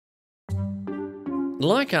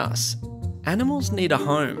Like us, animals need a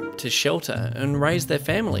home to shelter and raise their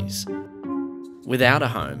families. Without a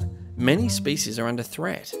home, many species are under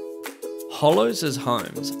threat. Hollows as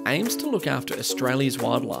Homes aims to look after Australia's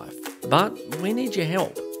wildlife, but we need your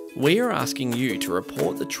help. We are asking you to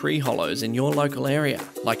report the tree hollows in your local area,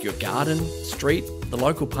 like your garden, street, the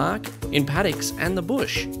local park, in paddocks and the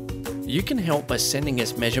bush. You can help by sending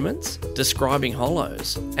us measurements, describing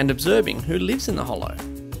hollows, and observing who lives in the hollow.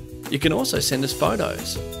 You can also send us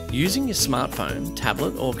photos. Using your smartphone,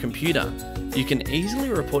 tablet or computer, you can easily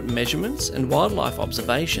report measurements and wildlife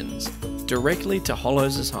observations directly to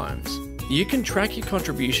Hollows as Homes. You can track your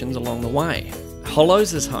contributions along the way.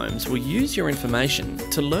 Hollows as Homes will use your information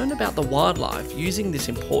to learn about the wildlife using this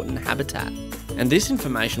important habitat, and this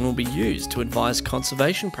information will be used to advise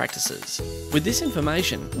conservation practices. With this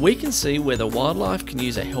information, we can see where the wildlife can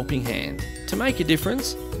use a helping hand. To make a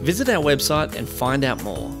difference, visit our website and find out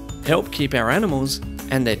more. Help keep our animals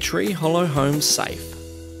and their tree hollow homes safe.